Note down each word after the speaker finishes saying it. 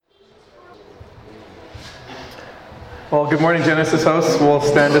Well, good morning, Genesis House. We'll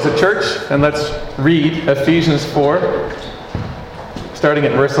stand as a church and let's read Ephesians 4, starting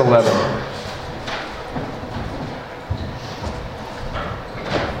at verse 11.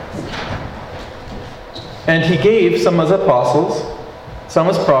 And he gave some as apostles, some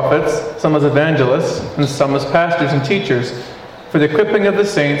as prophets, some as evangelists, and some as pastors and teachers, for the equipping of the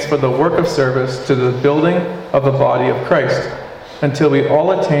saints for the work of service to the building of the body of Christ, until we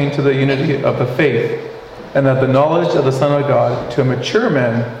all attain to the unity of the faith, and of the knowledge of the Son of God, to a mature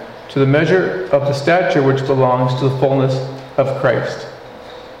man, to the measure of the stature which belongs to the fullness of Christ.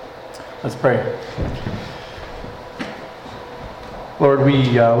 Let's pray. Lord,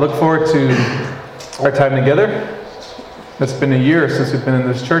 we look forward to our time together. It's been a year since we've been in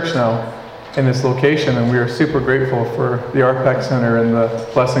this church now, in this location, and we are super grateful for the RPAC Center and the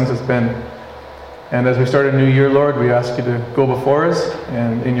blessings it's been. And as we start a new year, Lord, we ask you to go before us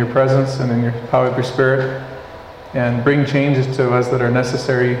and in your presence and in your power of your Spirit, and bring changes to us that are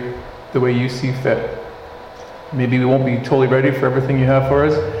necessary the way you see fit. Maybe we won't be totally ready for everything you have for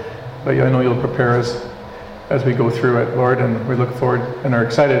us, but I know you'll prepare us as we go through it, Lord, and we look forward and are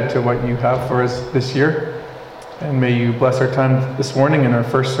excited to what you have for us this year. And may you bless our time this morning in our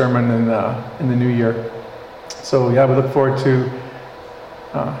first sermon in the new year. So yeah, we look forward to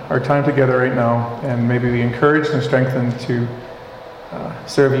our time together right now, and maybe be encouraged and strengthened to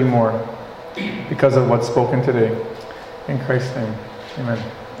serve you more because of what's spoken today. In Christ's name, amen.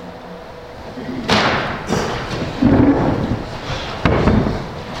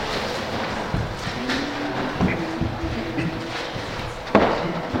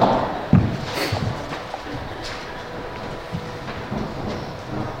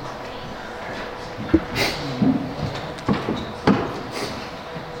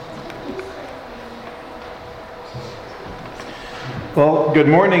 Well, good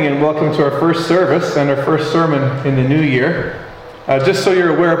morning and welcome to our first service and our first sermon in the new year. Just so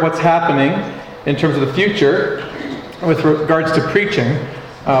you're aware of what's happening in terms of the future with regards to preaching,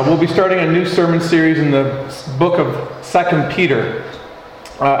 we'll be starting a new sermon series in the book of 2 Peter.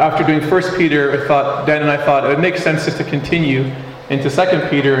 After doing 1 Peter, Dan and I thought it would make sense just to continue into 2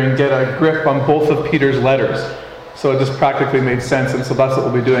 Peter and get a grip on both of Peter's letters. So it just practically made sense, and so that's what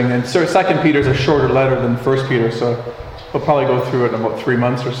we'll be doing. And so 2 Peter is a shorter letter than 1 Peter, so we'll probably go through it in about 3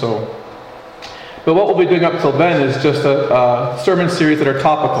 months or so. But what we'll be doing up till then is just a sermon series that are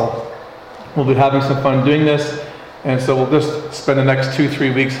topical. We'll be having some fun doing this, and so we'll just spend the next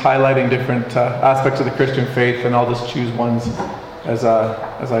 2-3 weeks highlighting different aspects of the Christian faith, and I'll just choose ones as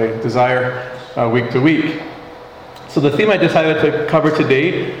I desire week to week. So the theme I decided to cover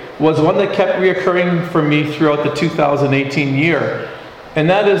today was one that kept reoccurring for me throughout the 2018 year. And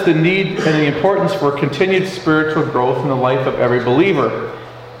that is the need and the importance for continued spiritual growth in the life of every believer,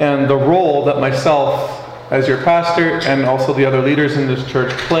 and the role that myself, as your pastor, and also the other leaders in this church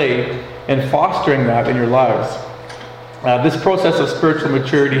play in fostering that in your lives. This process of spiritual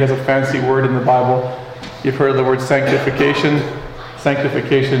maturity has a fancy word in the Bible. You've heard of the word sanctification.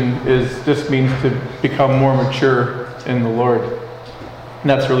 Sanctification just means to become more mature in the Lord. And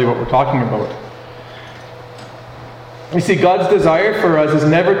that's really what we're talking about. You see, God's desire for us is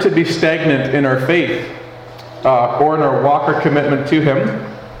never to be stagnant in our faith or in our walk or commitment to Him.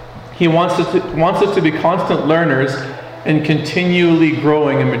 He wants us to be constant learners and continually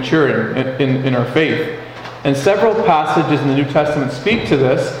growing and maturing in our faith. And several passages in the New Testament speak to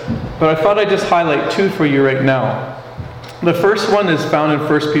this, but I thought I'd just highlight 2 for you right now. The first one is found in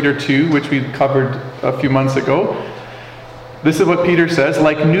 1 Peter 2, which we covered a few months ago. This is what Peter says: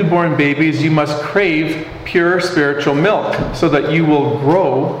 like newborn babies, you must crave pure spiritual milk, so that you will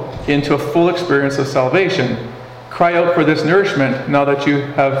grow into a full experience of salvation. Cry out for this nourishment now that you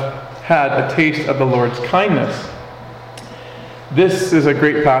have had a taste of the Lord's kindness. This is a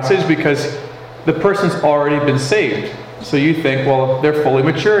great passage because the person's already been saved. So you think, well, they're fully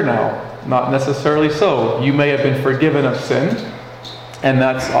mature now. Not necessarily so. You may have been forgiven of sin, and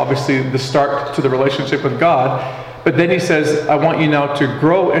that's obviously the start to the relationship with God. But then he says, I want you now to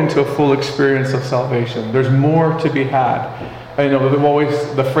grow into a full experience of salvation. There's more to be had. I know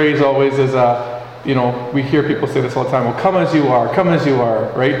the phrase always is, we hear people say this all the time, well, come as you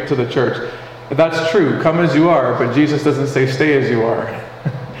are, right, to the church. That's true, come as you are, but Jesus doesn't say stay as you are.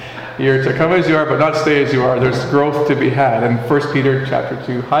 You're to come as you are, but not stay as you are. There's growth to be had, and 1 Peter chapter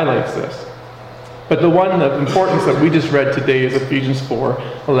 2 highlights this. But the one of importance that we just read today is Ephesians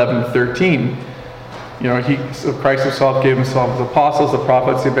 4:11-13. Christ himself gave himself as apostles, the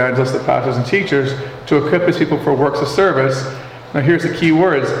prophets, the evangelists, the pastors, and teachers to equip his people for works of service. Now here's the key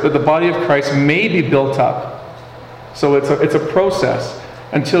words: that the body of Christ may be built up. So it's a process.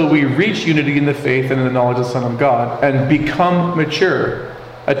 until we reach unity in the faith and in the knowledge of the Son of God and become mature,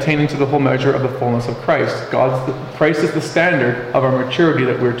 attaining to the whole measure of the fullness of Christ. Christ is the standard of our maturity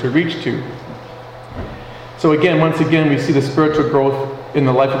that we're to reach to. So once again, we see the spiritual growth in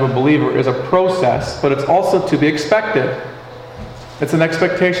the life of a believer is a process, but it's also to be expected. It's an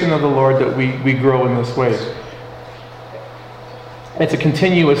expectation of the Lord that we grow in this way. It's a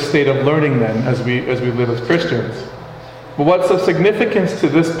continuous state of learning then as we live as Christians. But what's of significance to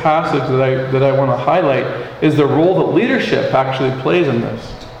this passage that I want to highlight is the role that leadership actually plays in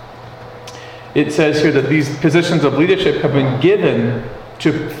this. It says here that these positions of leadership have been given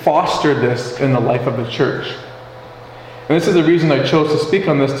to foster this in the life of the church. And this is the reason I chose to speak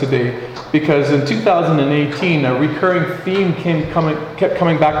on this today, because in 2018 a recurring theme kept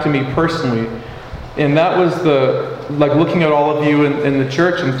coming back to me personally, and that was looking at all of you in the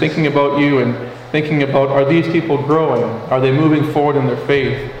church and thinking about you and thinking about, are these people growing? Are they moving forward in their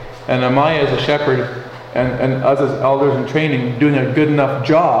faith? And am I, as a shepherd and us as elders in training, doing a good enough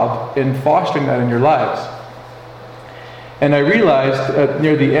job in fostering that in your lives? And I realized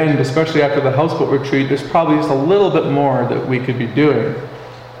near the end, especially after the houseboat retreat, there's probably just a little bit more that we could be doing.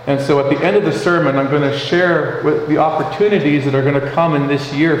 And so at the end of the sermon, I'm going to share with the opportunities that are going to come in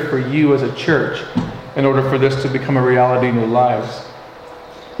this year for you as a church in order for this to become a reality in your lives.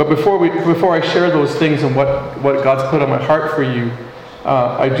 But before I share those things and what God's put on my heart for you,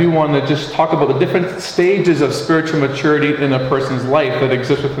 I do want to just talk about the different stages of spiritual maturity in a person's life that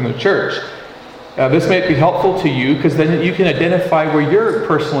exist within the church. This may be helpful to you because then you can identify where you're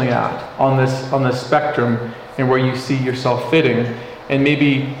personally at on this spectrum and where you see yourself fitting, and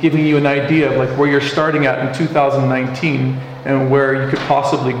maybe giving you an idea of like where you're starting at in 2019 and where you could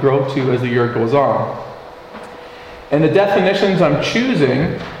possibly grow to as the year goes on. And the definitions I'm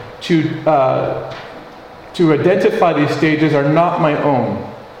choosing to identify these stages are not my own.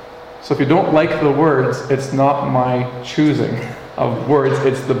 So if you don't like the words, it's not my choosing of words,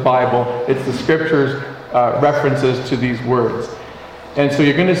 it's the Bible, it's the scriptures references to these words. And so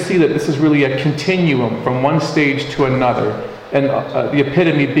you're going to see that this is really a continuum from one stage to another, and the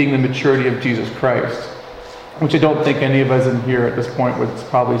epitome being the maturity of Jesus Christ, which I don't think any of us in here at this point would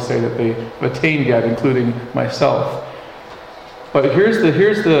probably say that they've attained yet, including myself. But here's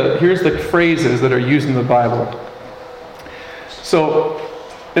the phrases that are used in the Bible. So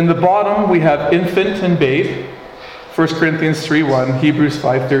in the bottom we have infant and babe, 1 Corinthians 3:1, Hebrews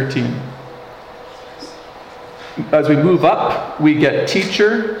 5:13. As we move up, we get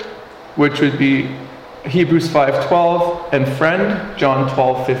teacher, which would be Hebrews 5:12, and friend, John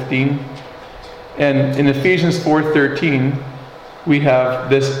 12:15. And in Ephesians 4:13, we have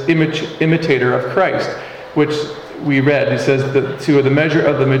this imitator of Christ, which we read. It says that to the measure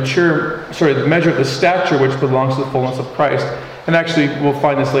of the stature which belongs to the fullness of Christ. And actually, we'll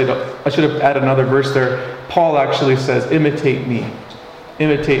find this later. I should have added another verse there. Paul actually says, imitate me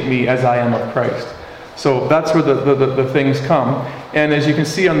as I am of Christ. So that's where the things come. And as you can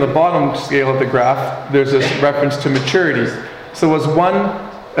see on the bottom scale of the graph, there's this reference to maturity. So as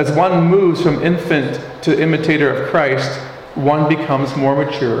one moves from infant to imitator of Christ, one becomes more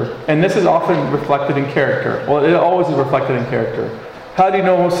mature. And this is often reflected in character. Well, it always is reflected in character. How do you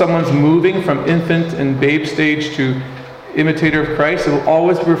know someone's moving from infant and babe stage to imitator of Christ? It will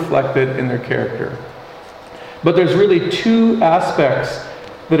always be reflected in their character. But there's really two aspects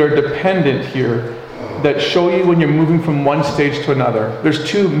that are dependent here that show you when you're moving from one stage to another. There's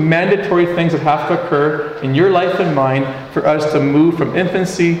two mandatory things that have to occur in your life and mine for us to move from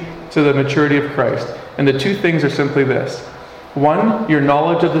infancy to the maturity of Christ. And the two things are simply this. One, your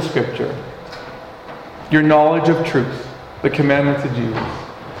knowledge of the Scripture. Your knowledge of truth, the commandments of Jesus.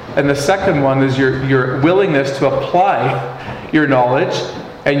 And the second one is your willingness to apply your knowledge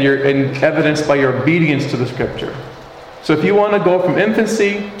and evidenced by your obedience to the Scripture. So if you want to go from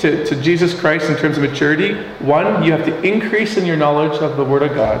infancy to Jesus Christ in terms of maturity, one, you have to increase in your knowledge of the Word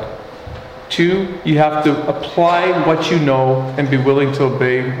of God. Two, you have to apply what you know and be willing to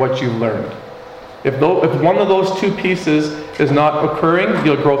obey what you've learned. If one of those two pieces is not occurring,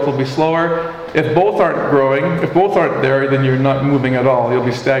 your growth will be slower. If both aren't growing, if both aren't there, then you're not moving at all. You'll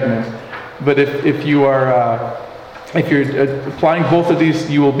be stagnant. But if you're applying both of these,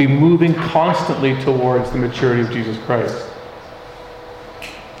 you will be moving constantly towards the maturity of Jesus Christ.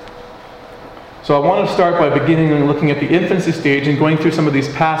 So I want to start by beginning and looking at the infancy stage and going through some of these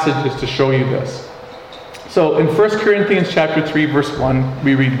passages to show you this. So in 1 Corinthians chapter 3, verse 1,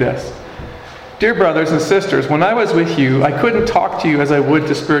 we read this. Dear brothers and sisters, when I was with you, I couldn't talk to you as I would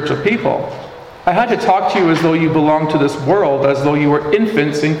to spiritual people. I had to talk to you as though you belonged to this world, as though you were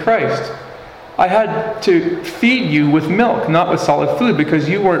infants in Christ. I had to feed you with milk, not with solid food, because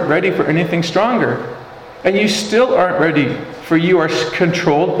you weren't ready for anything stronger. And you still aren't ready, for you are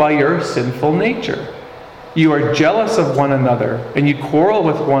controlled by your sinful nature. You are jealous of one another, and you quarrel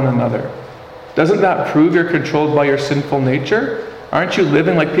with one another. Doesn't that prove you're controlled by your sinful nature? Aren't you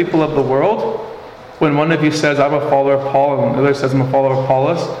living like people of the world? When one of you says, I'm a follower of Paul, and the other says, I'm a follower of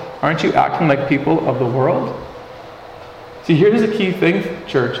Apollos, aren't you acting like people of the world? See, here's the key thing,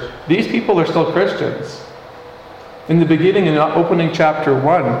 church. These people are still Christians. In the beginning, in opening chapter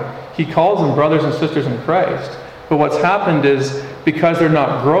 1, he calls them brothers and sisters in Christ. But what's happened is, because they're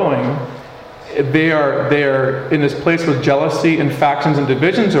not growing, they are in this place where jealousy and factions and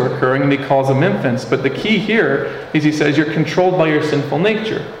divisions are occurring, and he calls them infants. But the key here is he says you're controlled by your sinful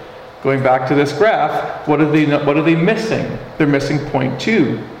nature. Going back to this graph, what are they missing? They're missing point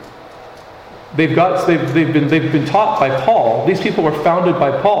 2. They've been taught by Paul. These people were founded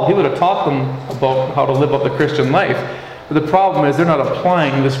by Paul. He would have taught them about how to live out the Christian life. But the problem is they're not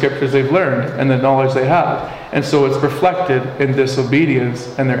applying the scriptures they've learned and the knowledge they have. And so it's reflected in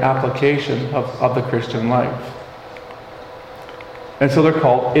disobedience and their application of the Christian life. And so they're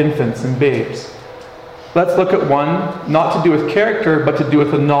called infants and babes. Let's look at one, not to do with character, but to do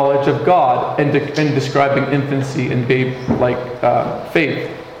with the knowledge of God and describing infancy and babe-like faith.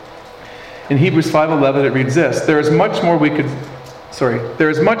 In Hebrews 5:11 it reads this, there is much more we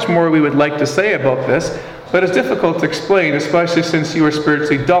would like to say about this, but it's difficult to explain, especially since you are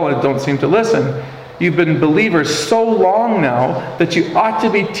spiritually dull and don't seem to listen. You've been believers so long now that you ought to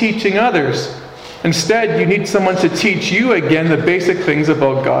be teaching others. Instead, you need someone to teach you again the basic things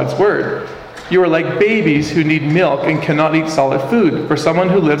about God's Word. You are like babies who need milk and cannot eat solid food. For someone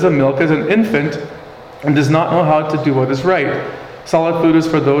who lives on milk as an infant and does not know how to do what is right. Solid food is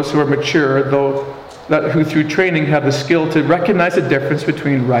for those who are mature, who through training have the skill to recognize the difference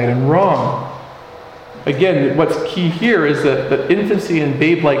between right and wrong. Again, what's key here is that infancy and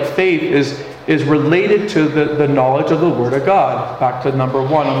babe-like faith is related to the knowledge of the Word of God. Back to number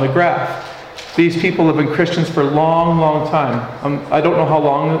 1 on the graph. These people have been Christians for a long, long time. I don't know how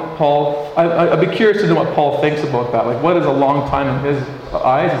long Paul... I'd be curious to know what Paul thinks about that. Like, what is a long time in his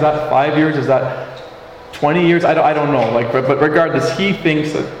eyes? Is that 5 years? Is that 20 years? I don't know. But regardless, he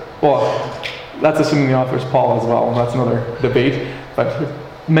thinks that... Well, that's assuming the author is Paul as well. That's another debate. But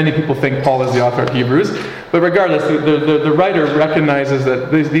many people think Paul is the author of Hebrews. But regardless, the writer recognizes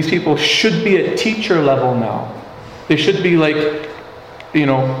that these people should be at teacher level now. They should be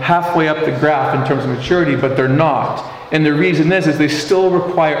halfway up the graph in terms of maturity, but they're not. And the reason is they still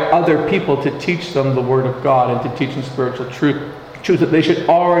require other people to teach them the Word of God and to teach them spiritual truth that they should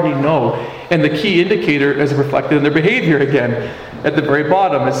already know. And the key indicator is reflected in their behavior again. At the very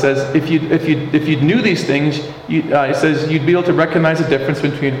bottom, it says, if you knew these things, it says you'd be able to recognize the difference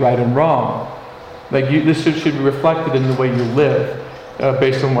between right and wrong. This should be reflected in the way you live,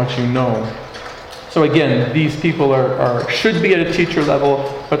 based on what you know. So again, these people should be at a teacher level,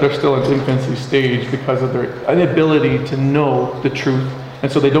 but they're still in infancy stage because of their inability to know the truth,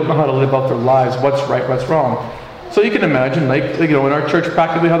 and so they don't know how to live out their lives, what's right, what's wrong. So you can imagine, in our church,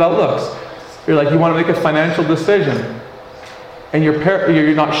 practically how that looks. You want to make a financial decision, and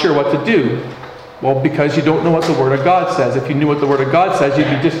you're not sure what to do. Well, because you don't know what the Word of God says. If you knew what the Word of God says, you'd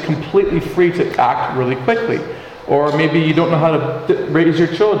be just completely free to act really quickly. Or maybe you don't know how to raise your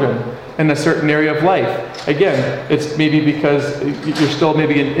children in a certain area of life. Again, it's maybe because you're still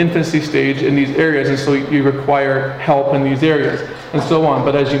maybe in infancy stage in these areas, and so you require help in these areas, and so on.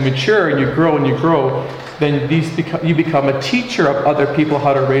 But as you mature and you grow, then you become a teacher of other people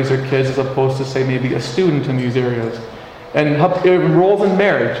how to raise their kids, as opposed to, say, maybe a student in these areas. And roles in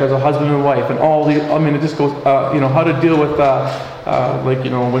marriage as a husband and wife, and all the, it just goes, how to deal with,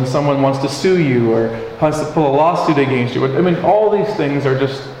 when someone wants to sue you or wants to pull a lawsuit against you. All these things are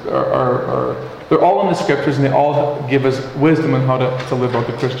just, they're all in the scriptures, and they all give us wisdom on how to live out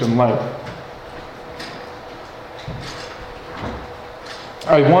the Christian life.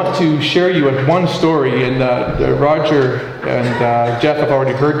 I want to share you with one story, and Roger and Jeff have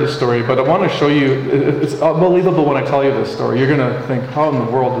already heard this story, but I want to show you, it's unbelievable when I tell you this story. You're going to think, how in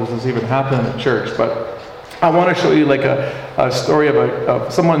the world does this even happen in a church? But I want to show you a story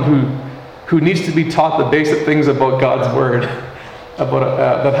of someone who needs to be taught the basic things about God's Word,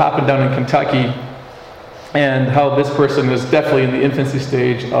 that happened down in Kentucky, and how this person is definitely in the infancy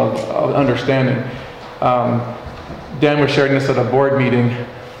stage of understanding. Dan was sharing this at a board meeting.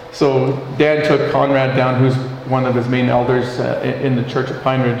 So Dan took Conrad down, who's one of his main elders in the Church of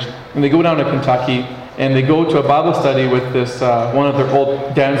Pine Ridge, and they go down to Kentucky, and they go to a Bible study with this one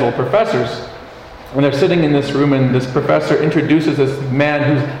of Dan's old professors. And they're sitting in this room, and this professor introduces this man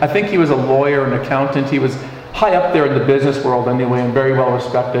who's, I think he was a lawyer, an accountant. He was high up there in the business world anyway, and very well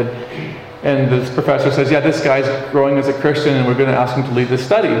respected. And this professor says, yeah, this guy's growing as a Christian, and we're going to ask him to lead this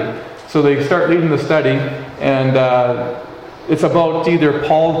study. So they start leading the study, and it's about either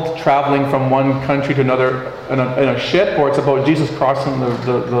Paul traveling from one country to another in a ship, or it's about Jesus crossing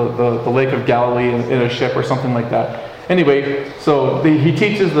the Lake of Galilee in a ship or something like that. Anyway, so he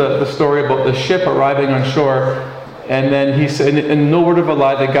teaches the story about the ship arriving on shore, and then he said, in no word of a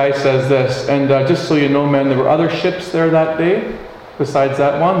lie, the guy says this, and just so you know, man, there were other ships there that day. Besides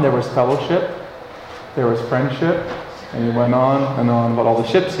that one, there was fellowship, there was friendship, and he went on and on about all the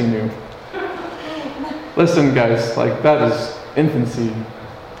ships he knew. Listen, guys, like, that is infancy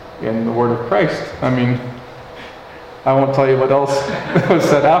in the word of Christ. I mean, I won't tell you what else was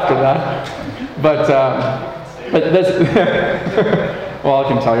said after that, but this, well, I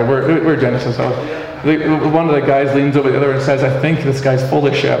can tell you, we're Genesis. So one of the guys leans over the other and says, I think this guy's full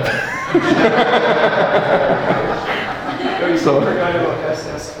of shit. So, you forgot about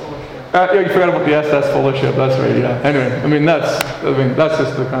SS Fellowship. Yeah, you forgot about the SS Fellowship. That's right. Yeah. Anyway, I mean that's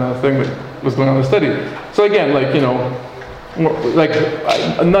just the kind of thing that was going on in the study. So again, like, you know, like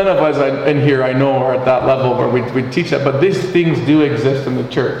none of us in here I know are at that level where we teach that, but these things do exist in the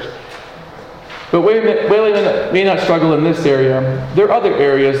church. But we may not struggle in this area. There are other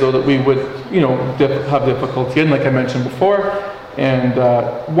areas though that we would, you know, have difficulty in, like I mentioned before. And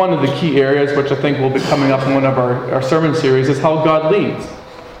one of the key areas, which I think will be coming up in one of our sermon series, is how God leads,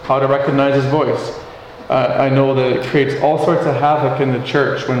 how to recognize His voice. I know that it creates all sorts of havoc in the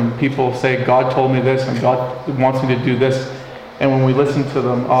church when people say, God told me this and God wants me to do this. And when we listen to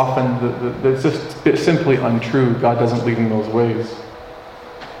them, often it's just simply untrue. God doesn't lead in those ways.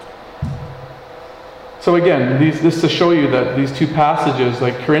 So again, this to show you that these two passages,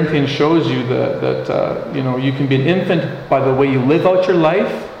 like Corinthians shows you that you know, you can be an infant by the way you live out your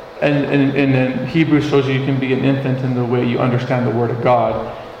life, and then Hebrews shows you can be an infant in the way you understand the Word of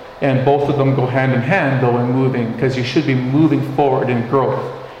God. And both of them go hand in hand, though, in moving, because you should be moving forward in growth.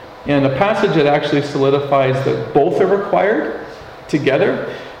 And the passage that actually solidifies that both are required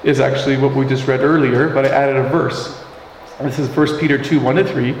together is actually what we just read earlier, but I added a verse. This is 1 Peter 2,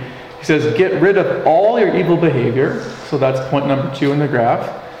 1-3. He says, get rid of all your evil behavior. So that's point number 2 in the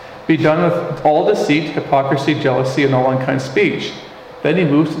graph. Be done with all deceit, hypocrisy, jealousy, and all unkind speech. Then he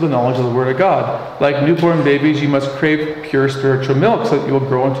moves to the knowledge of the Word of God. Like newborn babies, you must crave pure spiritual milk so that you will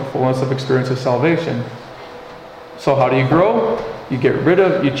grow into fullness of experience of salvation. So how do you grow? You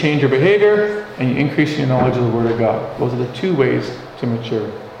you change your behavior, and you increase your knowledge of the Word of God. Those are the two ways to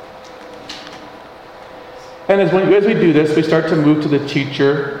mature. And as we do this, we start to move to the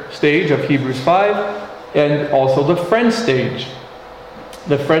teacher stage of Hebrews 5 and also the friend stage.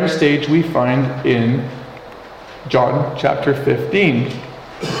 The friend stage we find in John chapter 15,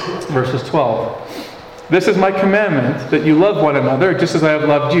 verses 12. This is my commandment, that you love one another just as I have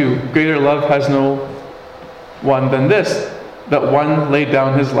loved you. Greater love has no one than this, that one laid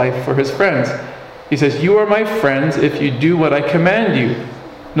down his life for his friends. He says, you are my friends if you do what I command you.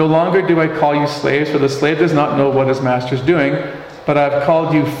 No longer do I call you slaves, for the slave does not know what his master is doing, but I have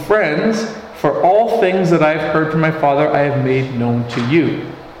called you friends, for all things that I have heard from my Father I have made known to you.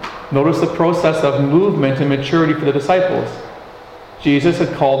 Notice the process of movement and maturity for the disciples. Jesus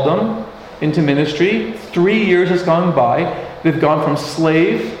had called them into ministry. 3 years has gone by. They've gone from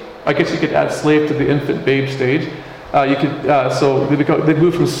slave, I guess you could add slave to the infant babe stage. So they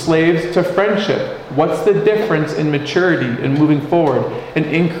moved from slaves to friendship. What's the difference in maturity and moving forward? An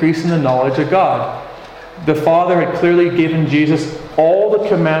increase in the knowledge of God. The Father had clearly given Jesus all the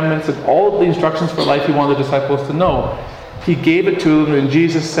commandments and all of the instructions for life He wanted the disciples to know. He gave it to them, and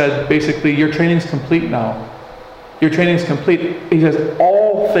Jesus said, basically, your training's complete now. Your training's complete. He says,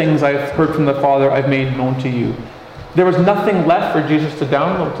 all things I've heard from the Father I've made known to you. There was nothing left for Jesus to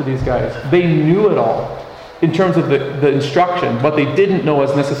download to these guys. They knew it all in terms of the instruction. What they didn't know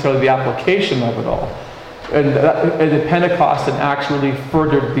was necessarily the application of it all. And the Pentecost and Acts really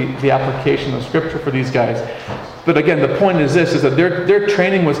furthered the application of Scripture for these guys. But again, the point is this, is that their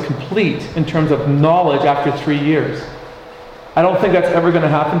training was complete in terms of knowledge after 3 years. I don't think that's ever going to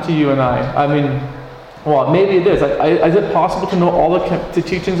happen to you and I. I mean, well, maybe it is. Is it possible to know all the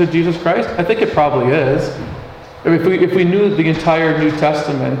teachings of Jesus Christ? I think it probably is. If we knew the entire New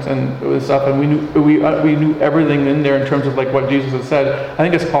Testament and stuff, and we knew everything in there in terms of like what Jesus had said, I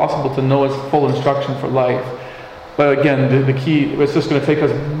think it's possible to know His full instruction for life. But again, the key, it's just going to take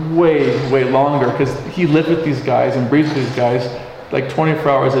us way, way longer, because He lived with these guys and breathed with these guys like 24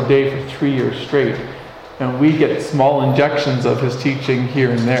 hours a day for 3 years straight. And we get small injections of his teaching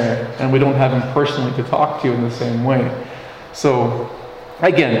here and there, and we don't have him personally to talk to in the same way. So,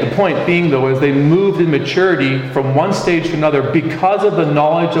 again, the point being, though, is they moved in maturity from one stage to another because of the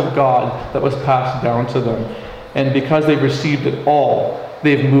knowledge of God that was passed down to them. And because they've received it all,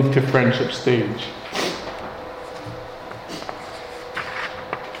 they've moved to friendship stage.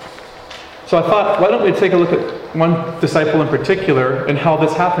 So I thought, why don't we take a look at one disciple in particular and how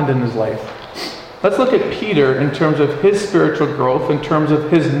this happened in his life. Let's look at Peter in terms of his spiritual growth, in terms of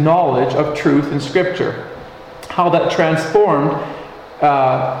his knowledge of truth in Scripture. How that transformed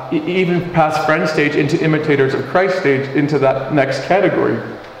even past friend stage into imitators of Christ stage, into that next category.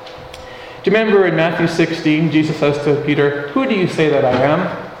 Do you remember in Matthew 16, Jesus says to Peter, "Who do you say that I am?"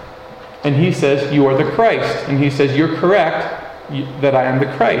 And he says, "You are the Christ." And he says, "You're correct that I am the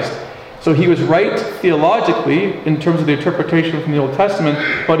Christ." So he was right theologically in terms of the interpretation from the Old Testament,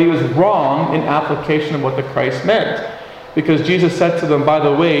 but he was wrong in application of what the Christ meant. Because Jesus said to them, "By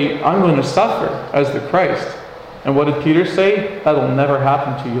the way, I'm going to suffer as the Christ." And what did Peter say? "That'll never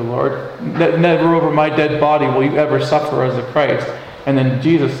happen to you, Lord. Never over my dead body will you ever suffer as the Christ." And then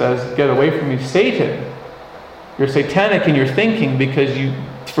Jesus says, "Get away from me, Satan. You're satanic in your thinking, because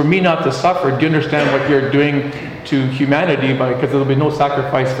for me not to suffer, do you understand what you're doing to humanity? Because there'll be no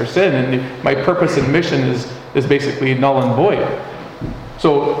sacrifice for sin, and my purpose and mission is basically null and void."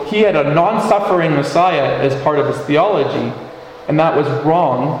 So he had a non-suffering Messiah as part of his theology, and that was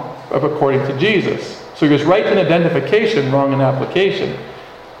wrong according to Jesus. So he was right in identification, wrong in application.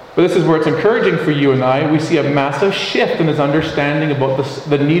 But this is where it's encouraging for you and I. We see a massive shift in his understanding about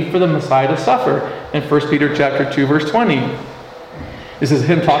the need for the Messiah to suffer in 1 Peter chapter 2, verse 20. This is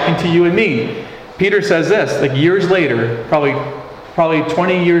him talking to you and me. Peter says this, like years later, probably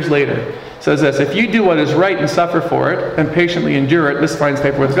 20 years later, says this, "If you do what is right and suffer for it, and patiently endure it, this finds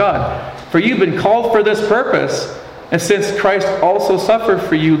favor with God. For you've been called for this purpose, and since Christ also suffered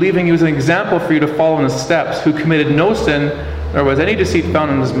for you, leaving you as an example for you to follow in his steps, who committed no sin, nor was any deceit found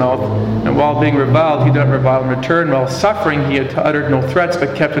in his mouth. And while being reviled, he did not revile in return. While suffering, he had uttered no threats,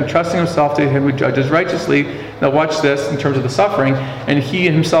 but kept entrusting himself to him who judges righteously." Now watch this in terms of the suffering. "And he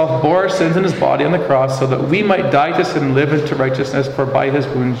himself bore our sins in his body on the cross, so that we might die to sin and live into righteousness, for by his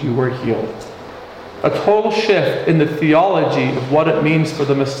wounds you were healed." A total shift in the theology of what it means for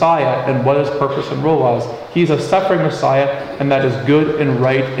the Messiah and what his purpose and role was. He's a suffering Messiah, and that is good and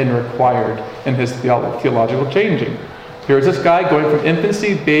right and required in his theological changing. Here's this guy going from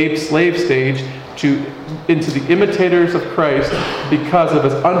infancy, babe, slave stage into the imitators of Christ because of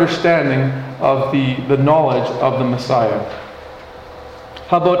his understanding of the knowledge of the Messiah.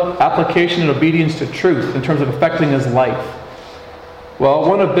 How about application and obedience to truth in terms of affecting his life? Well,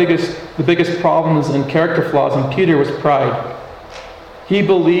 one of the biggest problems and character flaws in Peter was pride. He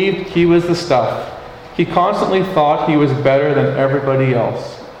believed he was the stuff. He constantly thought he was better than everybody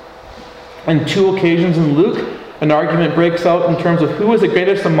else. On 2 occasions in Luke, an argument breaks out in terms of who was the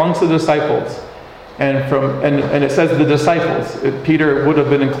greatest amongst the disciples. And it says the disciples. Peter would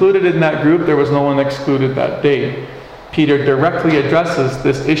have been included in that group. There was no one excluded that day. Peter directly addresses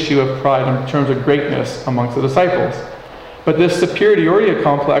this issue of pride in terms of greatness amongst the disciples. But this superiority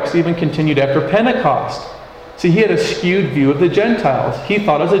complex even continued after Pentecost. See, he had a skewed view of the Gentiles. He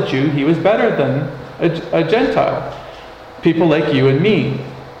thought as a Jew he was better than a Gentile. People like you and me.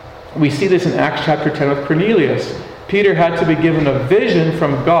 We see this in Acts chapter 10 with Cornelius. Peter had to be given a vision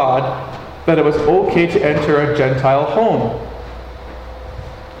from God that it was okay to enter a Gentile home.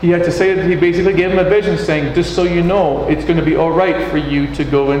 He had to say that he basically gave him a vision saying, "Just so you know, it's going to be all right for you to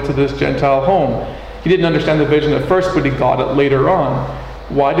go into this Gentile home." He didn't understand the vision at first, but he got it later on.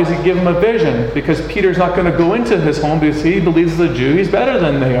 Why does he give him a vision? Because Peter's not going to go into his home because he believes as a Jew he's better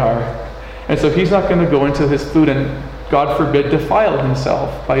than they are. And so he's not going to go into his food and, God forbid, defile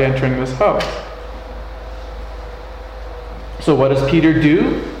himself by entering this house. So what does Peter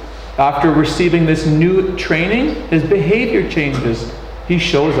do? After receiving this new training, his behavior changes. He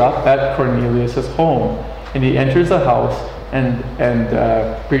shows up at Cornelius' home, and he enters the house and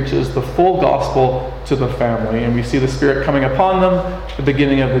preaches the full gospel to the family. And we see the Spirit coming upon them, the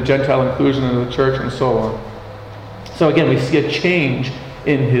beginning of the Gentile inclusion in the church, and so on. So again, we see a change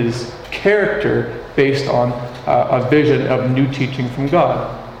in his character based on a vision of new teaching from God.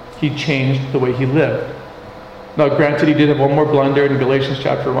 He changed the way he lived. Now, granted, he did have one more blunder in Galatians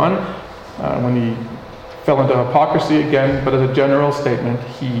chapter 1 when he fell into hypocrisy again, but as a general statement,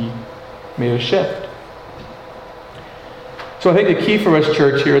 he made a shift. So I think the key for us,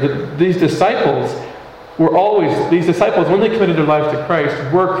 church, here, that these disciples, when they committed their lives to Christ,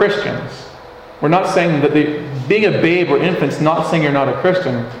 were Christians. We're not saying that being a babe or infant's not saying you're not a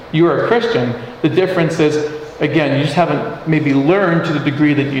Christian. You are a Christian. The difference is, again, you just haven't maybe learned to the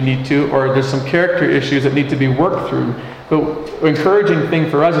degree that you need to, or there's some character issues that need to be worked through. But encouraging thing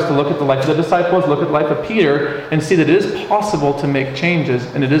for us is to look at the life of the disciples, look at the life of Peter, and see that it is possible to make changes,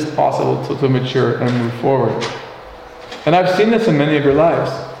 and it is possible to mature and move forward. And I've seen this in many of your lives.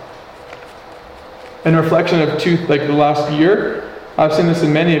 In reflection of the last year, I've seen this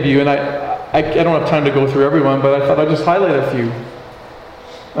in many of you, and I don't have time to go through everyone, but I thought I'd just highlight a few.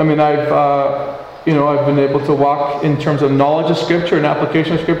 I mean, I've been able to walk in terms of knowledge of Scripture and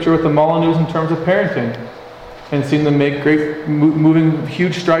application of Scripture with the Molyneux in terms of parenting, and seen them make moving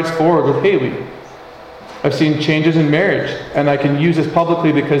huge strides forward with Haley. I've seen changes in marriage, and I can use this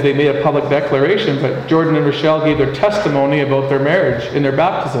publicly because they made a public declaration, but Jordan and Rochelle gave their testimony about their marriage in their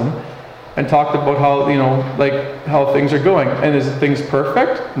baptism, and talked about how things are going. And is things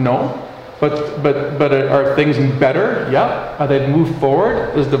perfect? No. But are things better? Yeah. Are they moved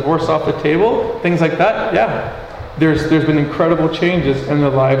forward? Is divorce off the table? Things like that? Yeah. There's been incredible changes in their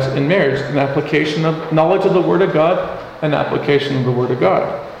lives in marriage, an application of knowledge of the Word of God, and application of the Word of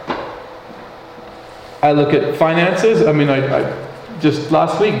God. I look at finances. I mean, I just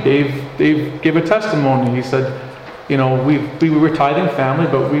last week, Dave gave a testimony. He said, we were tithing family,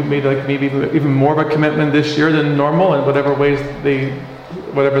 but we made maybe even more of a commitment this year than normal in whatever ways I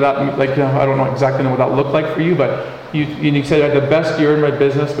don't know exactly what that looked like for you, but you said I had the best year in my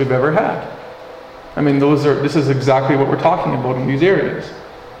business we've ever had. I mean, this is exactly what we're talking about in these areas.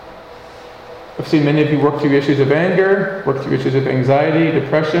 I've seen many of you work through issues of anger, work through issues of anxiety,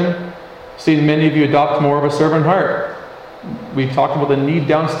 depression. Seen many of you adopt more of a servant heart. We talked about the need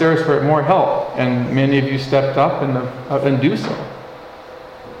downstairs for more help, and many of you stepped up and do so.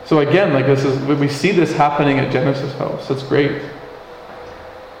 So again, we see this happening at Genesis House. It's great.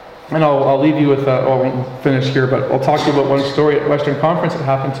 And I'll leave you with I won't finish here, but I'll talk to you about one story at Western Conference that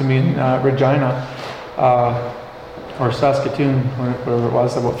happened to me in Regina, or Saskatoon, wherever it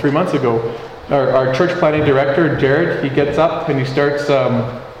was, about 3 months ago. Our church planning director, Jared, he gets up and he starts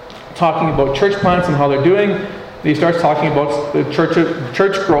talking about church plants and how they're doing. And he starts talking about the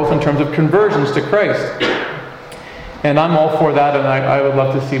church growth in terms of conversions to Christ. And I'm all for that, and I would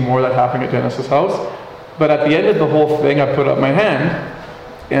love to see more of that happening at Genesis House. But at the end of the whole thing, I put up my hand,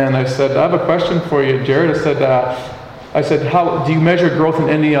 and I said, I have a question for you, Jared. I said, how do you measure growth in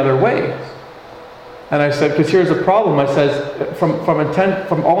any other way? And I said, because here's the problem. I said,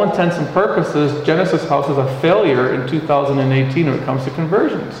 from all intents and purposes, Genesis House is a failure in 2018 when it comes to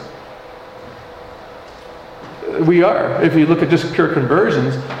conversions. We are, if you look at just pure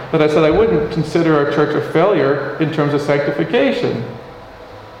conversions. But I said, I wouldn't consider our church a failure in terms of sanctification.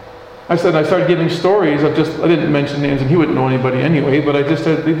 I said, I started giving stories of I didn't mention names, and he wouldn't know anybody anyway, but I just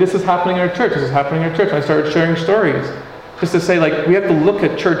said, this is happening in our church, this is happening in our church. And I started sharing stories, just to say, we have to look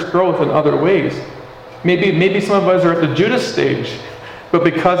at church growth in other ways. Maybe some of us are at the Judas stage, but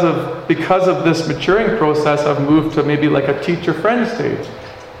because of this maturing process, I've moved to maybe like a teacher-friend stage.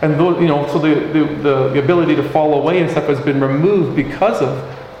 And so the ability to fall away and stuff has been removed because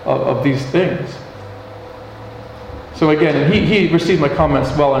of these things. So again, he received my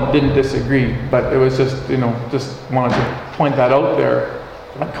comments well and didn't disagree, but it was just wanted to point that out there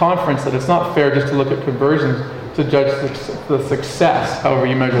at conference, that it's not fair just to look at conversions to judge the success, however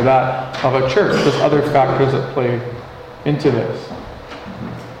you measure that, of a church. There's other factors that play into this.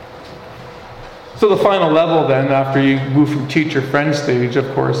 So the final level then, after you move from teacher-friend stage,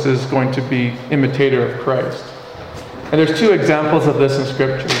 of course, is going to be imitator of Christ. And there's two examples of this in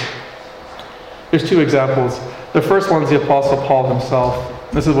Scripture. There's two examples. The first one is the Apostle Paul himself.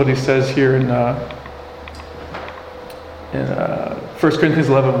 This is what he says here in 1 Corinthians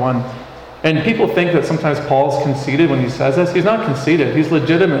 11:1. And people think that sometimes Paul's conceited when he says this. He's not conceited. He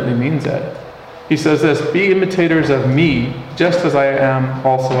legitimately means it. He says this, "Be imitators of me, just as I am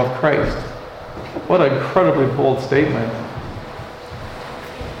also of Christ." What an incredibly bold statement.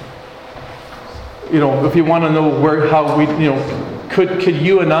 If you want to know how we, could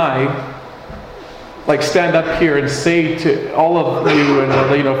you and I stand up here and say to all of you, and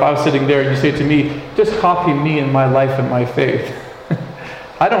if I was sitting there and you say to me, just copy me in my life and my faith.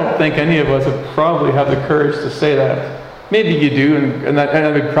 I don't think any of us would probably have the courage to say that. Maybe you do, and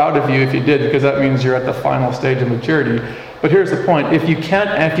I'd be proud of you if you did, because that means you're at the final stage of maturity. But here's the point: if you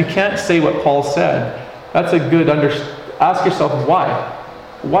can't say what Paul said, that's a good ask yourself why.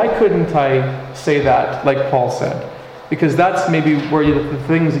 Why couldn't I say that like Paul said? Because that's maybe where the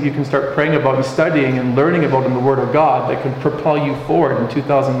things that you can start praying about and studying and learning about in the Word of God that can propel you forward in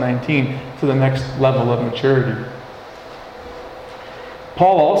 2019 to the next level of maturity.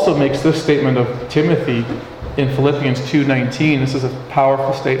 Paul also makes this statement of Timothy in Philippians 2:19. This is a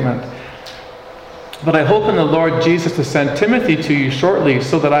powerful statement. But I hope in the Lord Jesus to send Timothy to you shortly,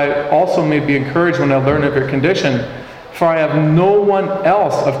 so that I also may be encouraged when I learn of your condition. For I have no one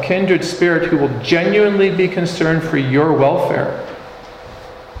else of kindred spirit who will genuinely be concerned for your welfare.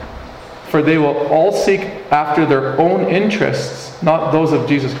 For they will all seek after their own interests, not those of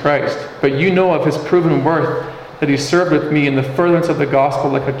Jesus Christ. But you know of his proven worth, that he served with me in the furtherance of the gospel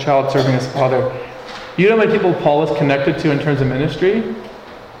like a child serving his father. You know how many people Paul is connected to in terms of ministry?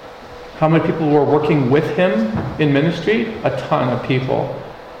 How many people were working with him in ministry? A ton of people.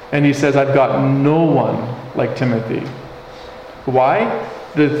 And he says, I've got no one like Timothy. Why?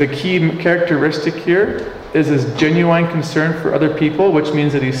 The key characteristic here is his genuine concern for other people, which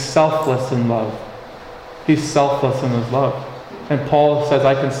means that he's selfless in love. He's selfless in his love. And Paul says,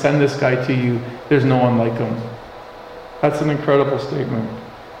 I can send this guy to you. There's no one like him. That's an incredible statement.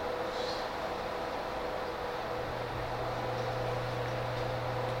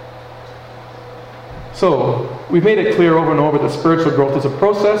 So, we've made it clear over and over that spiritual growth is a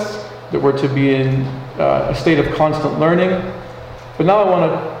process, that we're to be in a state of constant learning. But now I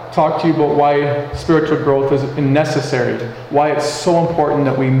want to talk to you about why spiritual growth is necessary, why it's so important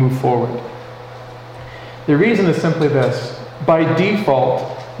that we move forward. The reason is simply this. By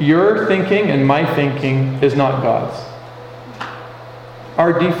default, your thinking and my thinking is not God's.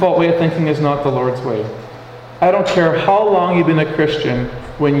 Our default way of thinking is not the Lord's way. I don't care how long you've been a Christian,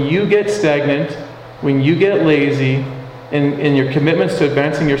 when you get stagnant, when you get lazy in your commitments to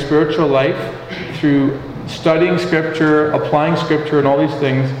advancing your spiritual life through studying Scripture, applying Scripture, and all these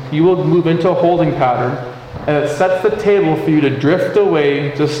things, you will move into a holding pattern, and it sets the table for you to drift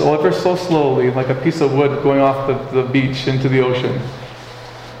away just ever so slowly, like a piece of wood going off the beach into the ocean.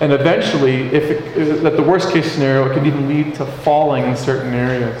 And eventually, at the worst case scenario, it can even lead to falling in certain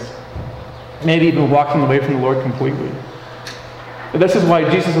areas. Maybe even walking away from the Lord completely. And this is why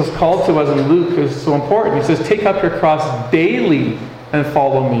Jesus' call to us in Luke is so important. He says, take up your cross daily and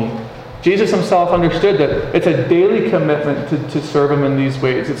follow me. Jesus himself understood that it's a daily commitment to serve him in these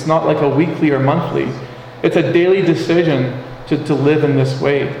ways. It's not like a weekly or monthly. It's a daily decision to live in this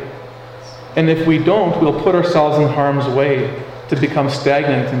way. And if we don't, we'll put ourselves in harm's way to become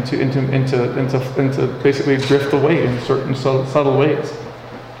stagnant and to basically drift away in certain subtle ways.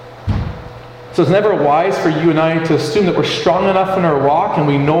 So it's never wise for you and I to assume that we're strong enough in our walk and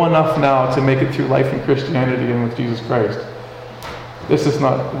we know enough now to make it through life in Christianity and with Jesus Christ. This is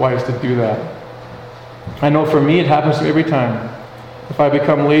not wise to do that. I know for me it happens to me every time. If I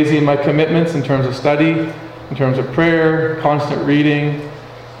become lazy in my commitments in terms of study, in terms of prayer, constant reading,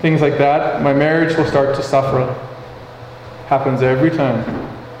 things like that, my marriage will start to suffer. Happens every time.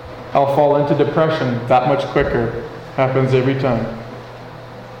 I'll fall into depression that much quicker. Happens every time.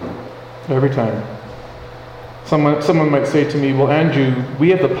 Every time. Someone might say to me, well, Andrew, we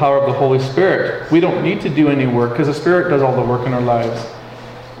have the power of the Holy Spirit. We don't need to do any work because the Spirit does all the work in our lives.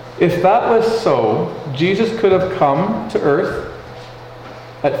 If that was so, Jesus could have come to earth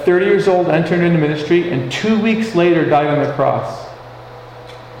at 30 years old, entered into ministry, and 2 weeks later died on the cross.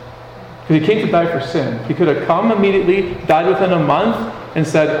 Because he came to die for sin. He could have come immediately, died within a month, and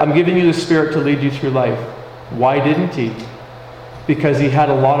said, I'm giving you the Spirit to lead you through life. Why didn't he? Because he had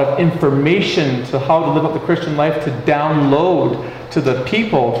a lot of information to how to live up the Christian life to download to the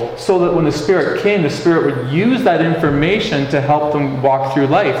people, so that when the Spirit came, the Spirit would use that information to help them walk through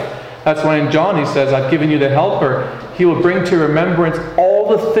life. That's why in John he says, I've given you the Helper. He will bring to remembrance all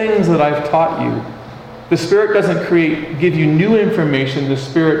the things that I've taught you. The Spirit doesn't give you new information. The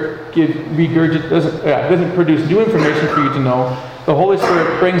Spirit doesn't produce new information for you to know. The Holy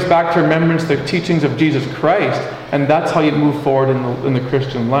Spirit brings back to remembrance the teachings of Jesus Christ, and that's how you move forward in the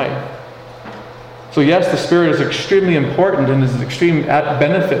Christian life. So yes, the Spirit is extremely important and is an extreme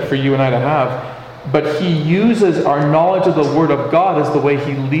benefit for you and I to have, but he uses our knowledge of the Word of God as the way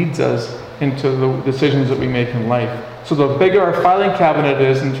he leads us into the decisions that we make in life. So the bigger our filing cabinet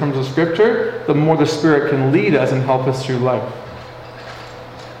is in terms of Scripture, the more the Spirit can lead us and help us through life.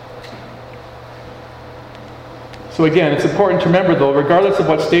 So again, it's important to remember though, regardless of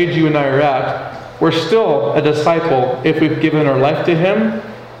what stage you and I are at, we're still a disciple if we've given our life to him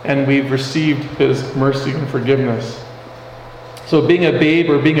and we've received his mercy and forgiveness. So being a babe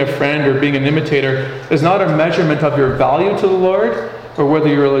or being a friend or being an imitator is not a measurement of your value to the Lord or whether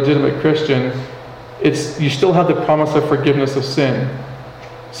you're a legitimate Christian. You still have the promise of forgiveness of sin.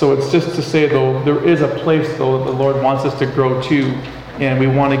 So it's just to say though, there is a place though that the Lord wants us to grow to, and we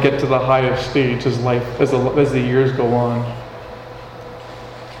want to get to the highest stage as the years go on.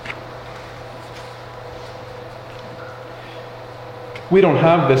 We don't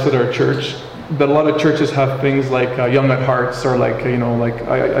have this at our church, but a lot of churches have things like Young at Hearts, or like,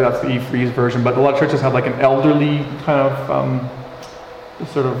 that's the E-Freeze version, but a lot of churches have like an elderly kind of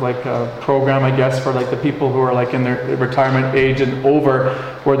sort of like a program, I guess, for like the people who are like in their retirement age and over,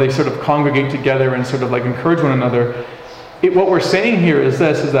 where they sort of congregate together and sort of like encourage one another. What we're saying here is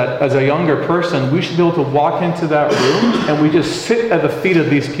this, is that as a younger person, we should be able to walk into that room and we just sit at the feet of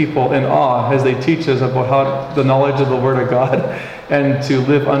these people in awe as they teach us about how the knowledge of the Word of God and to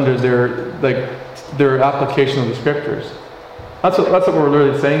live under their application of the Scriptures. That's what we're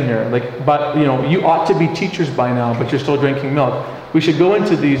literally saying here. But you ought to be teachers by now, but you're still drinking milk. We should go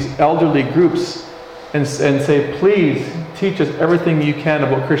into these elderly groups and say, please teach us everything you can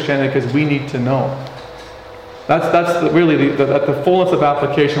about Christianity, because we need to know. That's really the fullness of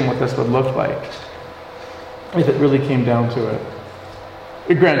application, what this would look like, if it really came down to it.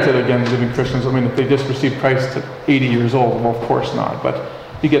 Granted, again, living Christians, if they just received Christ at 80 years old, well, of course not, but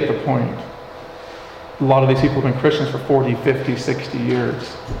you get the point. A lot of these people have been Christians for 40, 50, 60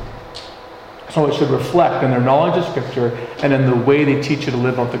 years. So it should reflect in their knowledge of Scripture and in the way they teach you to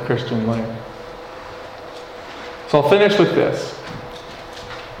live out the Christian life. So I'll finish with this.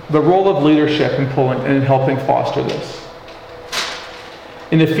 The role of leadership in pulling and in helping foster this.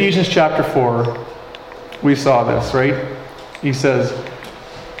 In Ephesians chapter 4, we saw this, right? He says,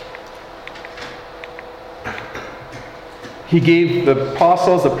 He gave the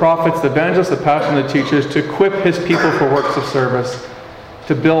apostles, the prophets, the evangelists, the pastors, and the teachers to equip His people for works of service,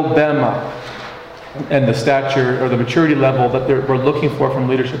 to build them up. And the stature or the maturity level that we're looking for from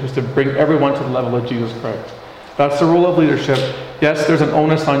leadership is to bring everyone to the level of Jesus Christ. That's the role of leadership. Yes, there's an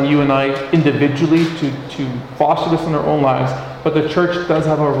onus on you and I individually to foster this in our own lives, but the church does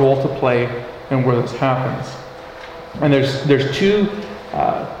have a role to play in where this happens. And there's two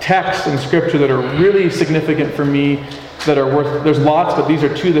texts in Scripture that are really significant for me, that are worth, there's lots, but these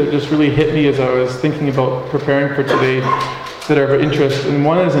are two that just really hit me as I was thinking about preparing for today, that are of interest. And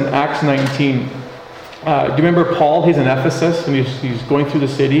one is in Acts 19. Do you remember Paul? He's in Ephesus, and he's going through the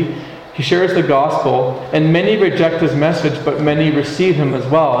city. He shares the gospel, and many reject his message, but many receive him as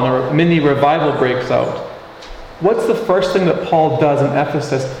well, and a mini revival breaks out. What's the first thing that Paul does in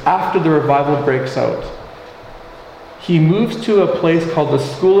Ephesus after the revival breaks out? He moves to a place called the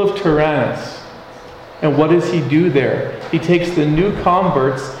School of Tyrannus. And what does he do there? He takes the new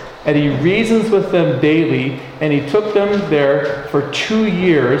converts and he reasons with them daily, and he took them there for 2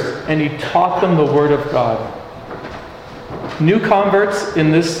 years, and he taught them the Word of God. New converts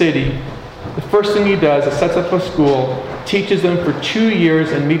in this city, the first thing he does is sets up a school, teaches them for 2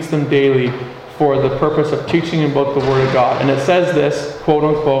 years, and meets them daily for the purpose of teaching them about the Word of God. And it says this, quote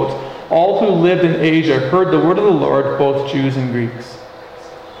unquote, all who lived in Asia heard the word of the Lord, both Jews and Greeks.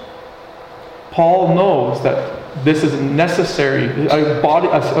 Paul knows that this is necessary. A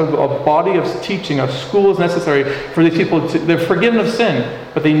body of teaching, a school is necessary for these people. They're forgiven of sin,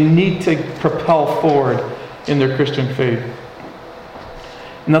 but they need to propel forward in their Christian faith.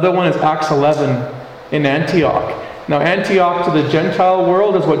 Another one is Acts 11 in Antioch. Now, Antioch to the Gentile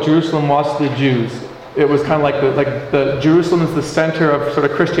world is what Jerusalem was to the Jews. It was kind of like the Jerusalem is the center of sort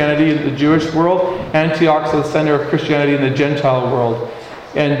of Christianity in the Jewish world. Antioch is the center of Christianity in the Gentile world.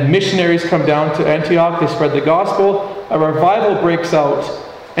 And missionaries come down to Antioch, they spread the gospel, a revival breaks out,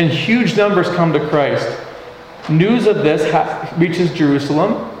 and huge numbers come to Christ. News of this reaches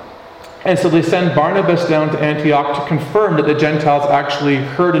Jerusalem, and so they send Barnabas down to Antioch to confirm that the Gentiles actually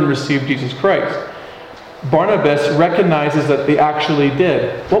heard and received Jesus Christ. Barnabas recognizes that they actually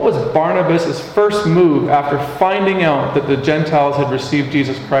did. What was Barnabas' first move after finding out that the Gentiles had received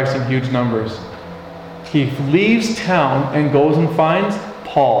Jesus Christ in huge numbers? He leaves town and goes and finds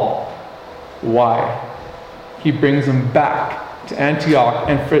Paul. Why? He brings him back to Antioch,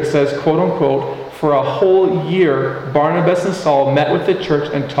 and it says, quote unquote, for a whole year, Barnabas and Saul met with the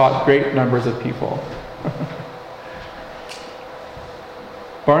church and taught great numbers of people.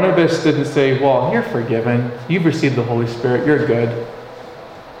 Barnabas didn't say, well, you're forgiven. You've received the Holy Spirit. You're good.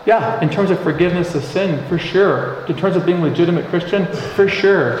 Yeah, in terms of forgiveness of sin, for sure. In terms of being a legitimate Christian, for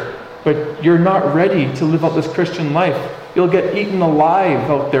sure. But you're not ready to live out this Christian life. You'll get eaten alive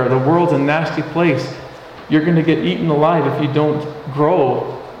out there. The world's a nasty place. You're going to get eaten alive if you don't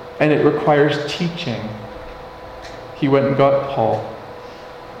grow, and it requires teaching. He went and got Paul.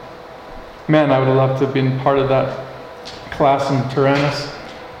 Man, I would have loved to have been part of that class in Tyrannus,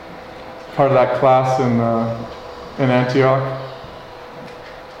 part of that class in Antioch.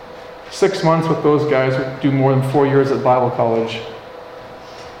 6 months with those guys would do more than 4 years at Bible college.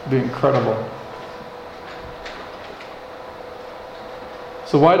 It'd be incredible.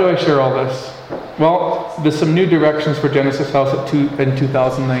 So why do I share all this? Well, there's some new directions for Genesis House in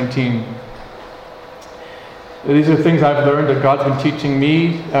 2019. These are things I've learned that God's been teaching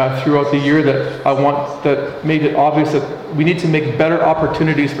me throughout the year that made it obvious that we need to make better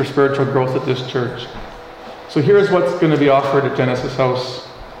opportunities for spiritual growth at this church. So here's what's going to be offered at Genesis House.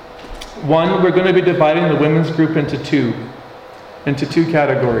 One, we're going to be dividing the women's group into two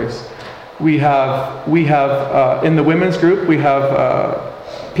categories. We have in the women's group, we have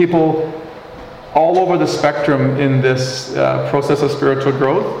people all over the spectrum in this process of spiritual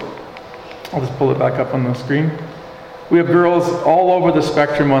growth. I'll just pull it back up on the screen. We have girls all over the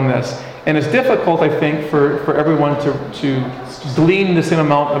spectrum on this. And it's difficult, I think, for everyone to glean the same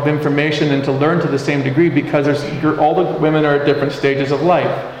amount of information and to learn to the same degree because all the women are at different stages of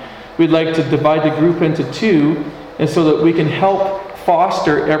life. We'd like to divide the group into two, and so that we can help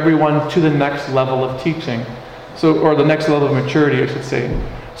foster everyone to the next level of teaching. Or the next level of maturity, I should say.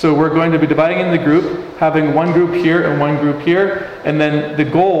 So we're going to be dividing in the group, having one group here and one group here, and then the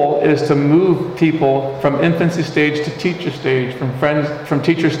goal is to move people from infancy stage to teacher stage, from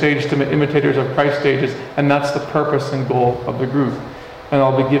teacher stage to imitators of Christ stages, and that's the purpose and goal of the group. And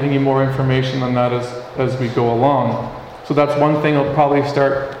I'll be giving you more information on that as we go along. So that's one thing I'll probably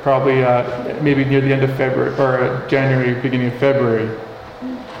start maybe near the end of February, or January, beginning of February.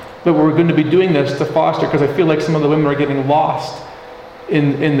 But we're going to be doing this to foster, because I feel like some of the women are getting lost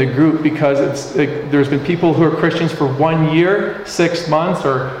in the group, because there's been people who are Christians for 1 year, 6 months,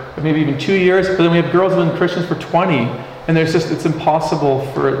 or maybe even 2 years, but then we have girls who have been Christians for 20, and it's impossible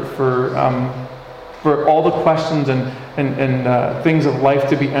for all the questions and things of life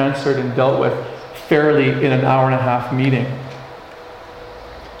to be answered and dealt with fairly in an hour-and-a-half meeting.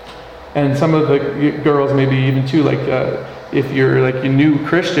 And some of the girls, maybe even too, if you're like a new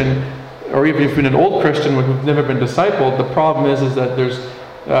Christian, or even if you're an old Christian who've never been discipled, the problem is that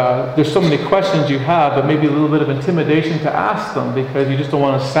there's so many questions you have, but maybe a little bit of intimidation to ask them because you just don't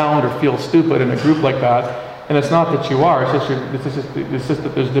want to sound or feel stupid in a group like that. And it's not that you are; it's just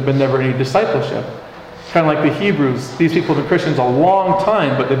that there's been never any discipleship. Kind of like the Hebrews. These people have been Christians a long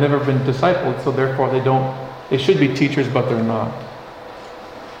time, but they've never been discipled, so therefore they should be teachers, but they're not.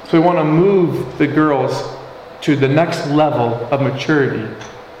 So we want to move the girls to the next level of maturity.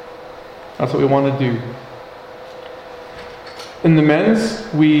 That's what we want to do. In the men's,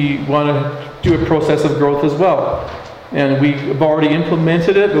 we want to do a process of growth as well. And we've already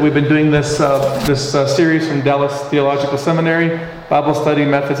implemented it, but we've been doing this series from Dallas Theological Seminary, Bible Study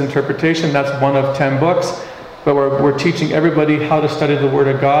Methods Interpretation. That's one of 10 books. But we're teaching everybody how to study the Word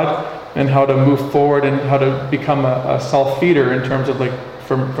of God and how to move forward and how to become a self-feeder in terms of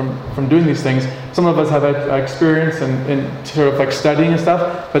from doing these things. Some of us have experience in sort of studying and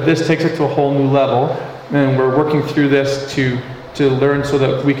stuff, but this takes it to a whole new level. And we're working through this to learn so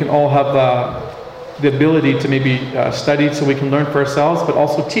that we can all have the ability to maybe study so we can learn for ourselves, but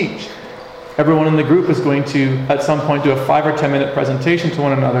also teach. Everyone in the group is going to, at some point, do a 5 or 10 minute presentation to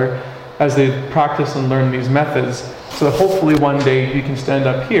one another as they practice and learn these methods. So that hopefully one day you can stand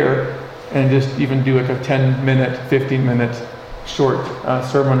up here and just even do a 10-minute, 15-minute short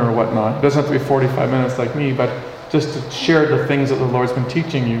sermon or whatnot. It doesn't have to be 45 minutes like me, but just to share the things that the Lord's been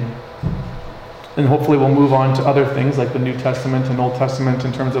teaching you. And hopefully we'll move on to other things like the New Testament and Old Testament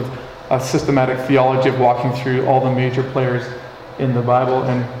in terms of a systematic theology of walking through all the major players in the Bible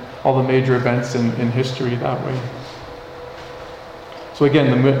and all the major events in history that way. So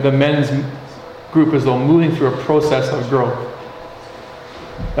again, the men's group is though moving through a process of growth.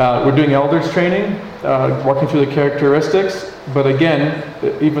 We're doing elders training, walking through the characteristics, but again,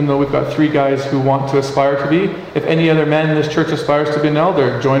 even though we've got 3 guys who want to aspire to be, if any other man in this church aspires to be an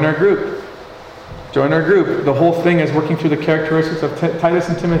elder, join our group. Join our group. The whole thing is working through the characteristics of Titus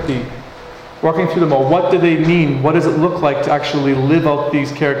and Timothy. Walking through them all. What do they mean? What does it look like to actually live out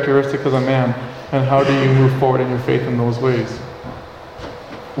these characteristics of a man? And how do you move forward in your faith in those ways?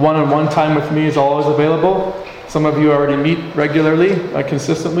 One-on-one time with me is always available. Some of you already meet regularly,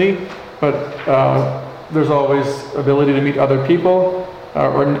 consistently, but there's always ability to meet other people,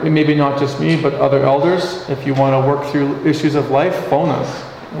 or maybe not just me, but other elders. If you want to work through issues of life, phone us.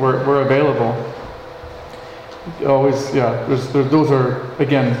 We're available. Always, yeah. Those are,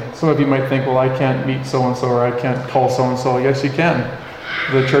 again, some of you might think, well, I can't meet so-and-so, or I can't call so-and-so. Yes, you can.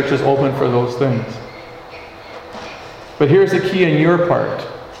 The church is open for those things. But here's the key in your part.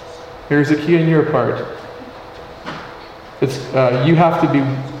 Here's the key in your part. It's you have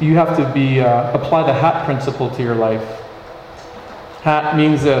to be apply the HAT principle to your life. HAT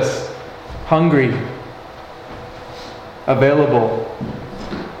means this: hungry, available,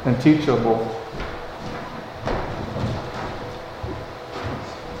 and teachable.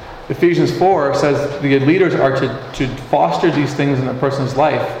 Ephesians 4 says the leaders are to foster these things in a person's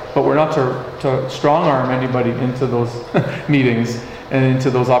life, but we're not to strong-arm anybody into those meetings and into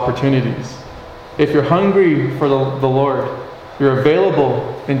those opportunities. If you're hungry for the Lord, you're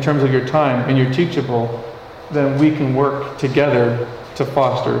available in terms of your time, and you're teachable, then we can work together to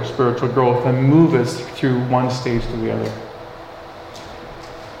foster spiritual growth and move us through one stage to the other.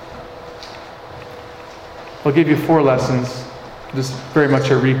 I'll give you 4 lessons. Just very much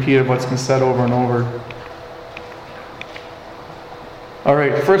a repeat of what's been said over and over. All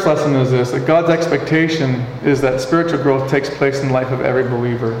right, first lesson is this, that God's expectation is that spiritual growth takes place in the life of every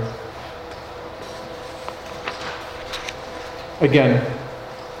believer. Again,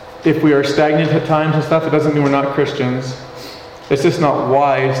 if we are stagnant at times and stuff, it doesn't mean we're not Christians. It's just not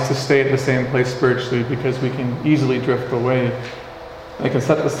wise to stay at the same place spiritually, because we can easily drift away. It can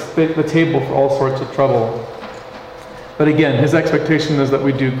set the table for all sorts of trouble. But again, his expectation is that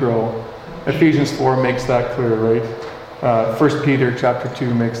we do grow. Ephesians 4 makes that clear, right? 1 Peter chapter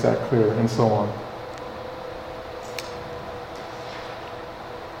 2 makes that clear, and so on.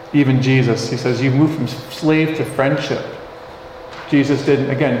 Even Jesus, he says, you move from slave to friendship. Jesus didn't,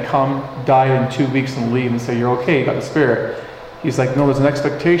 again, come, die in 2 weeks and leave and say, you're okay, you got the Spirit. He's like, no, there's an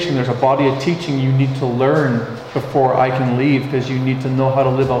expectation, there's a body of teaching you need to learn before I can leave, because you need to know how to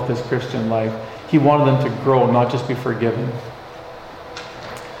live out this Christian life. He wanted them to grow, not just be forgiven.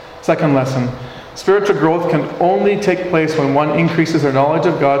 Second lesson, spiritual growth can only take place when one increases their knowledge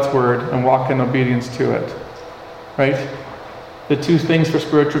of God's Word and walk in obedience to it. Right? The 2 things for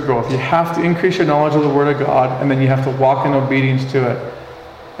spiritual growth. You have to increase your knowledge of the Word of God, and then you have to walk in obedience to it.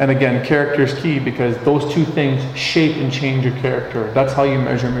 And again, character is key, because those 2 things shape and change your character. That's how you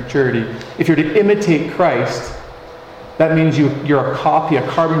measure maturity. If you're to imitate Christ, that means you're a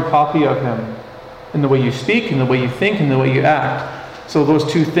carbon copy of Him. In the way you speak, in the way you think, in the way you act. So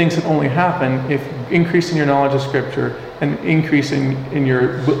those 2 things can only happen if increasing your knowledge of Scripture and increasing in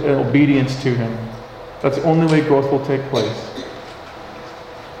your obedience to Him. That's the only way growth will take place.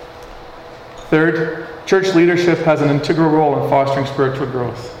 Third, church leadership has an integral role in fostering spiritual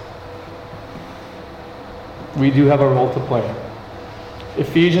growth. We do have a role to play.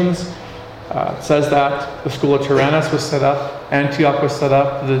 Ephesians says that the school of Tyrannus was set up, Antioch was set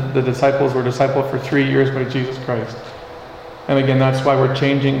up, the disciples were discipled for 3 years by Jesus Christ. And again, that's why we're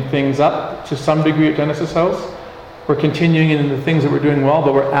changing things up to some degree at Genesis House. We're continuing in the things that we're doing well,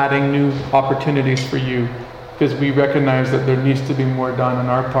 but we're adding new opportunities for you, because we recognize that there needs to be more done on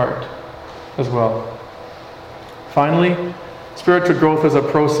our part as well. Finally, spiritual growth is a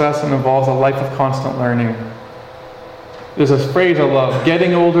process and involves a life of constant learning. There's this phrase I love,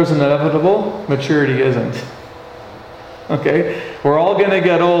 getting older is inevitable, maturity isn't. Okay? We're all going to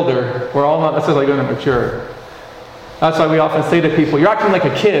get older. We're all not necessarily going to mature. That's why we often say to people, you're acting like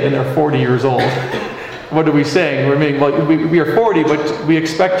a kid and they're 40 years old. What are we saying? We're meaning, well, we are 40, but we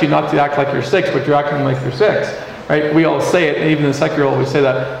expect you not to act like you're 6, but you're acting like you're 6. Right? We all say it, and even in the secular world we say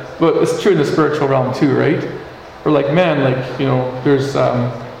that. But it's true in the spiritual realm too, right? We're like, man, there's,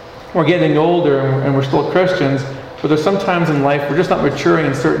 we're getting older and we're still Christians, but there's some times in life we're just not maturing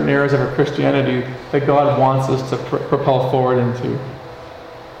in certain areas of our Christianity that God wants us to propel forward into.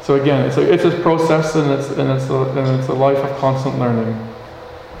 So again, it's a process, and it's a life of constant learning.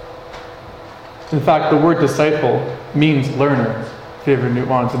 In fact, the word disciple means learner, if you ever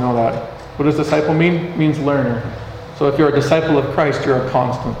wanted to know that. What does disciple mean? It means learner. So if you're a disciple of Christ, you're a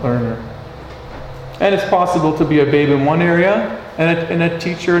constant learner. And it's possible to be a babe in one area and a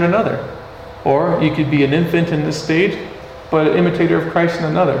teacher in another. Or you could be an infant in this stage, but an imitator of Christ in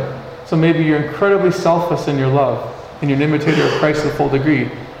another. So maybe you're incredibly selfless in your love, and you're an imitator of Christ to a full degree.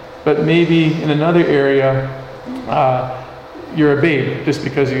 But maybe in another area, you're a babe just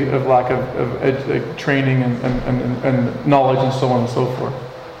because of lack of training and knowledge and so on and so forth.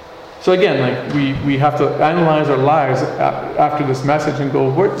 So again, we have to analyze our lives after this message and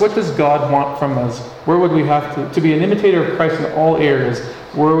go, what does God want from us? Where would we have to be an imitator of Christ in all areas?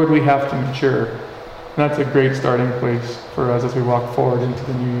 Where would we have to mature? And that's a great starting place for us as we walk forward into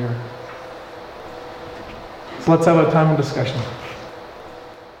the new year. So let's have a time of discussion.